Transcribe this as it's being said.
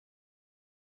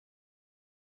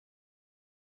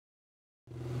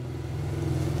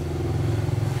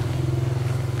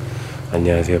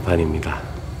안녕하세요, 반입니다.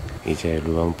 이제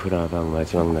루앙프라방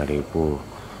마지막 날이고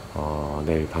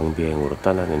내일 방비행으로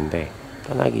떠나는데,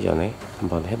 떠나기 전에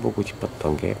한번 해보고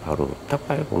싶었던 게 바로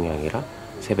탁발 공양이라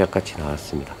새벽같이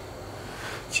나왔습니다.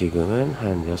 지금은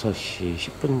한 6시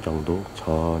 10분 정도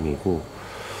전이고,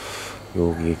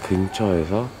 여기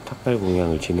근처에서 탁발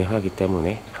공양을 진행하기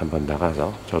때문에 한번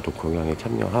나가서 저도 공양에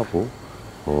참여하고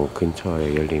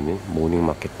근처에 열리는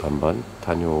모닝마켓도 한번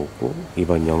다녀오고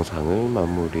이번 영상을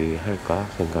마무리할까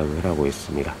생각을 하고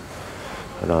있습니다.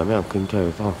 그러면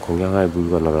근처에서 공양할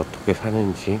물건을 어떻게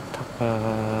사는지,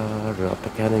 탁발을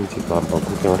어떻게 하는지도 한번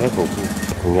구경을 해보고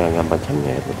공양에 한번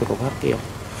참여해 보도록 할게요.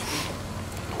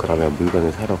 그러면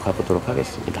물건을 사러 가보도록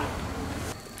하겠습니다.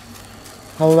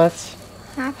 How much?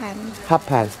 5,000.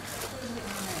 합판.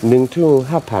 능투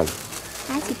합판.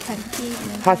 50,000 kia.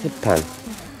 40판.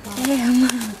 Em.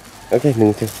 오케이,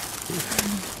 능투.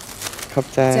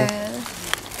 갑자기.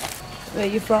 Where are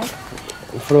you from?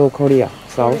 From Korea,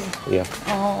 South. Yeah.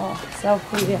 Oh, South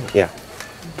Korea. Yeah.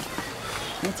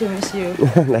 Nice to meet you.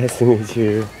 Nice to meet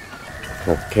you.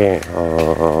 이렇게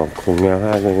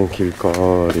공양하는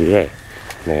길거리에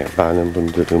많은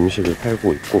분들 음식을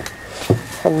팔고 있고,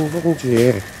 한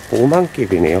봉지에 5만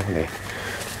끼이네요.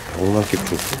 5만 끼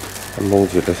주고 한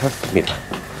봉지를 샀습니다.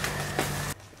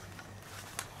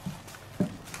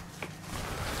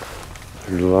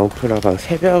 루앙프라방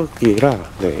새벽이라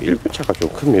일교차가 좀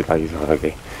큽니다.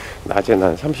 이상하게 낮에는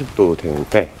한 30도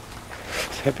되는데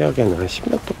새벽에는 한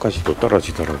 10몇 도까지도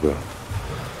떨어지더라고요.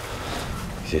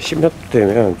 이제 10몇 도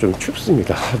되면 좀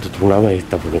춥습니다. 하도 동남아에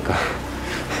있다 보니까.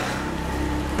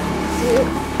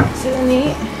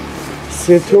 Sini.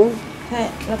 스퉁? ใช่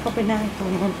แล้วก็ไปนั่งตรง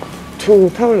นู้น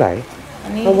퉁 타올라이? อั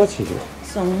นนี้ How much is it?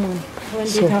 20,000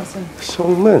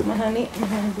 송문. มาทางนี้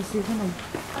ไปซื้อขนม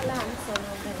นี่อันละ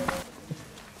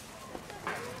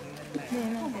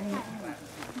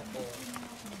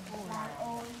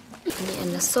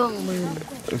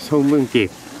20,000 송문집.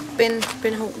 เป็น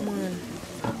60,000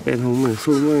 เป็น60,000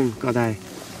 20,000ก็ได้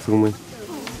 20,000.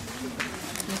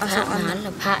 พระนั้นห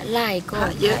รือพระไล่ก็พร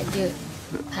ะเยอะ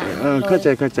พระ เข้าใ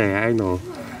จไอ้หนู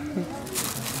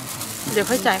เดี๋ยว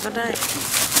ค่อยจ่ายก็ได้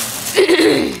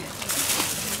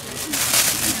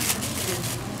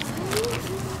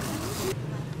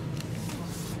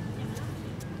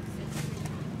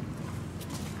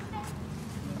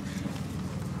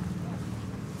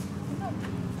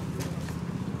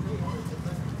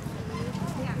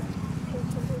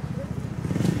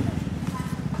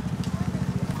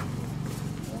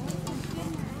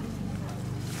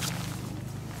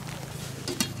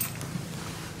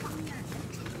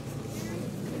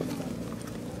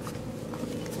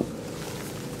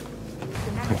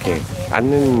이렇게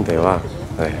앉는 데와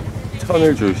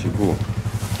천을 주시고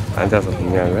앉아서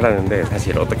공양을 하는데,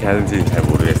 사실 어떻게 하는지는 잘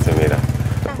모르겠습니다.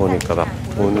 보니까 막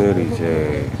돈을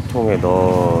이제 통에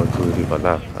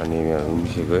넣어드리거나 아니면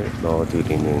음식을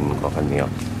넣어드리는 것 같네요.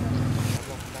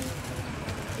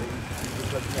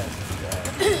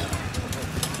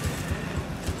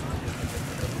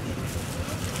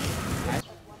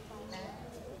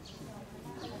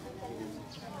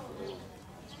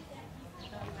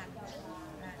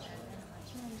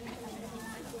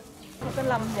เป็น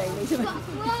ลำใหญ่เลยใช่ไหม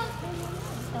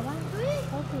แต่ว่า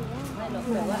เขาถือว่า ไม่หรอก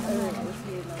แต่ว่าโอเค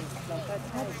เราก็ใ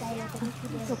ช่ ใจเราจะไม่คิด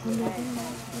จบคนเดียวได้ไหม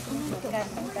แล้วก็ไม่จบ การ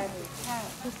ค่า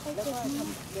แล้วก็ท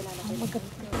ำเวลาเราไป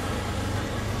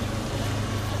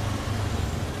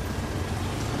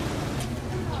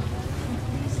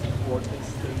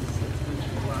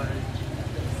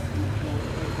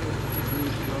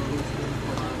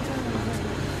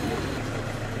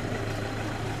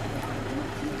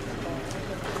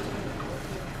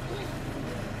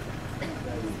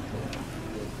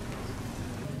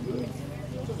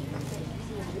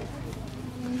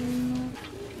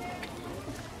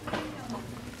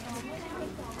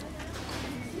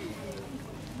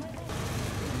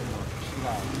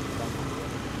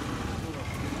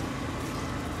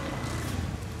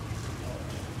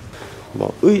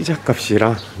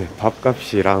의자값이랑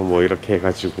밥값이랑 이렇게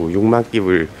해가지고 6만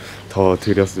끼를 더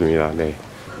드렸습니다.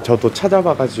 저도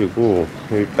찾아봐가지고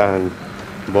일단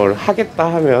뭘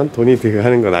하겠다 하면 돈이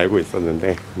들어가는 건 알고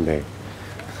있었는데,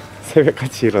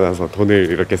 새벽같이 일어나서 돈을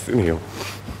이렇게 쓰네요.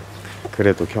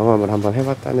 그래도 경험을 한번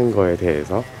해봤다는 거에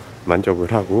대해서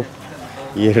만족을 하고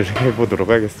이해를 해보도록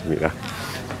하겠습니다.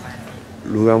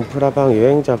 루앙프라방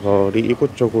여행자 거리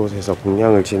이곳저곳에서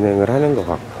공양을 진행을 하는 것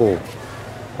같고,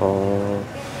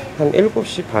 한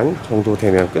 7시 반 정도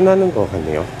되면 끝나는 것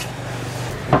같네요.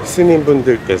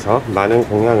 스님분들께서 많은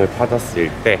공양을 받았을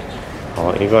때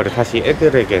이거를 다시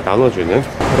애들에게 나눠주는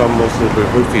그런 모습을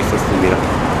볼 수 있었습니다.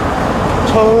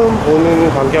 처음 보는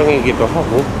광경이기도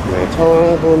하고, 네,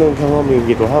 처음 보는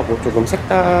경험이기도 하고 조금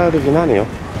색다르긴 하네요.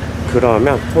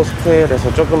 그러면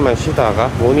호스텔에서 조금만 쉬다가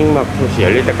모닝마켓이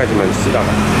열릴 때까지만 쉬다가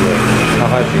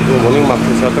가가지고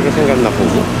모닝마켓이 어떻게 생겼나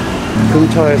보고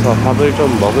근처에서 밥을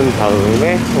좀 먹은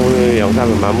다음에 오늘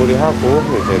영상을 마무리하고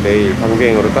이제 내일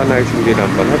방비행으로 떠날 준비를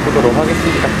한번 해보도록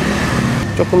하겠습니다.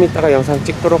 조금 이따가 영상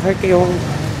찍도록 할게요.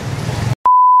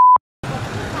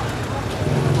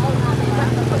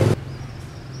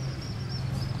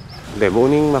 네,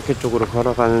 모닝마켓 쪽으로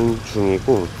걸어가는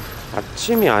중이고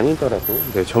아침이 아니더라도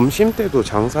네, 점심 때도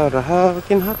장사를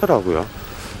하긴 하더라고요.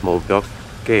 뭐 몇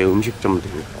개 음식점도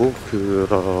있고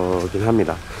그러긴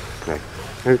합니다. 네,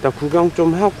 일단 구경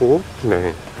좀 하고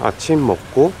네, 아침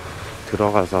먹고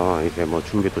들어가서 이제 뭐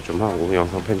준비도 좀 하고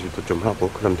영상 편집도 좀 하고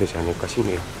그럼 되지 않을까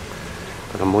싶네요.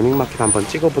 그럼 모닝마켓 한번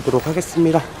찍어보도록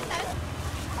하겠습니다.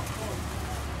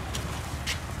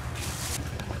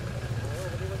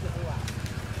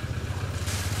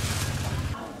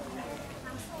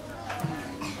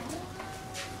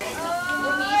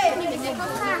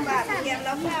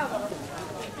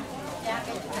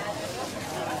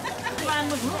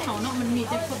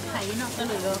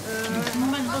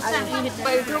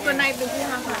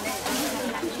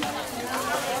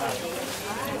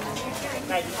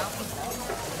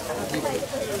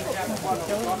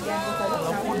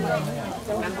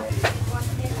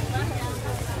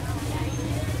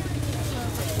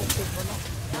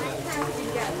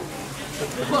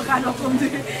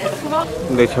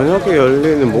 근데 저녁에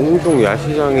열리는 몽동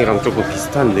야시장이랑 조금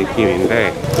비슷한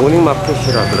느낌인데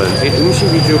모닝마켓이라 그런지 음식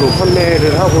위주로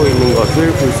판매를 하고 있는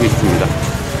것을 볼 수 있습니다.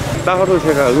 따로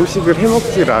제가 음식을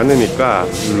해먹질 않으니까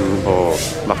뭐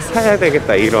막 사야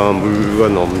되겠다 이런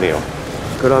물건은 없네요.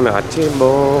 그러면 아침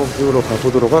먹으러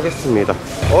가보도록 하겠습니다.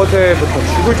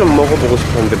 어제부터 죽을 좀 먹어보고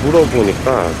싶었는데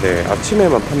물어보니까 네,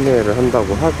 아침에만 판매를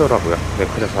한다고 하더라고요. 네,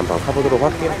 그래서 한번 가보도록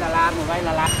할게요.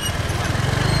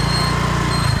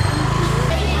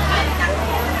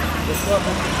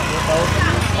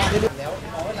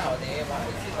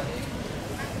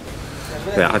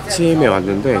 네, 아침에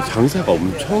왔는데 장사가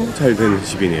엄청 잘 되는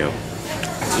집이네요.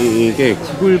 이게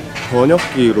구글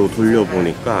번역기로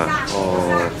돌려보니까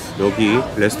여기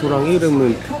레스토랑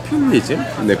이름은 퓨퓰리즘?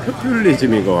 네,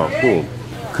 퓨퓰리즘인 것 같고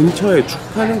근처에 죽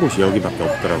파는 곳이 여기밖에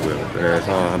없더라고요.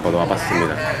 그래서 한번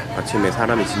와봤습니다. 아침에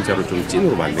사람이 진짜로 좀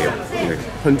찐으로 많네요. 네,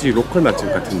 현지 로컬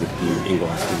맛집 같은 느낌인 것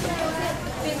같습니다.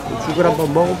 죽을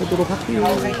한번 먹어보도록 할게요.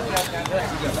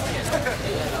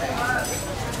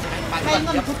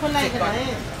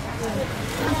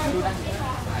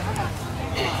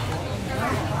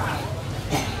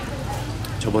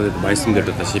 저번에도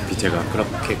말씀드렸다시피 제가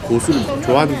그렇게 고수를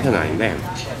좋아하는 편은 아닌데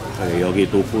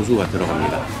여기도 고수가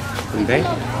들어갑니다. 근데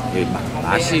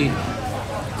맛이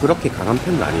그렇게 강한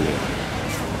편은 아니네요.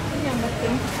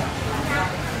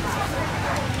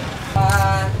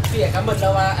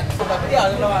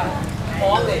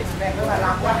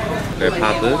 네,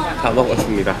 밥은 다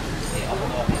먹었습니다.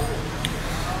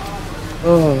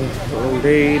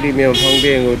 내일이면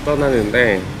방비행으로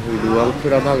떠나는데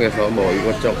루앙프라방에서 뭐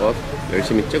이것저것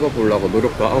열심히 찍어보려고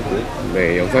노력도 하고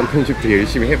네, 영상 편집도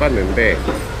열심히 해봤는데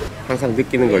항상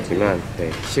느끼는 거지만 네,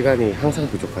 시간이 항상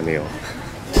부족하네요.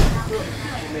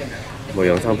 뭐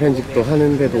영상 편집도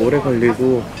하는데도 오래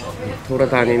걸리고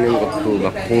돌아다니는 것도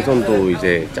막 동선도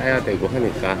이제 짜야 되고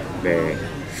하니까 네,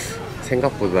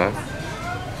 생각보다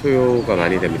소요가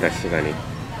많이 됩니다, 시간이.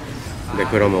 네,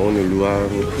 그러면 오늘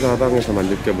루앙프라방에서만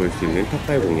느껴볼 수 있는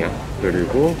탑발 공양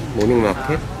그리고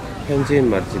모닝마켓 현지인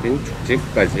맛집인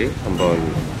죽집까지 한번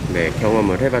네,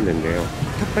 경험을 해봤는데요.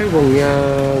 탑발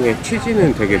공양의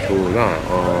취지는 되게 좋으나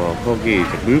거기 이제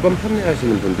물건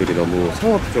판매하시는 분들이 너무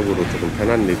상업적으로 조금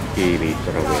변한 느낌이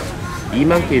있더라고요.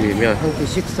 2만 깁이면 한 끼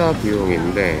식사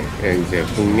비용인데 이제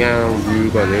공양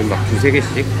물건을 막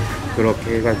 2~3개씩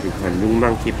그렇게 해가지고 한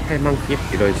 6만 깁, 8만 깁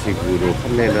이런 식으로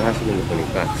판매를 하시는 거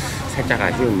보니까 살짝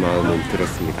아쉬운 마음은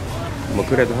들었습니다. 뭐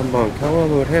그래도 한번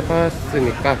경험을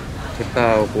해봤으니까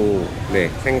됐다고 네,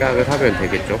 생각을 하면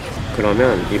되겠죠.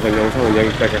 그러면 이번 영상은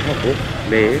여기까지 하고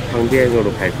내일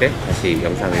방비행으로 갈 때 다시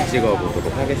영상을 찍어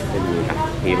보도록 하겠습니다.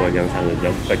 이번 영상은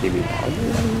여기까지입니다.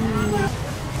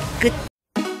 끝.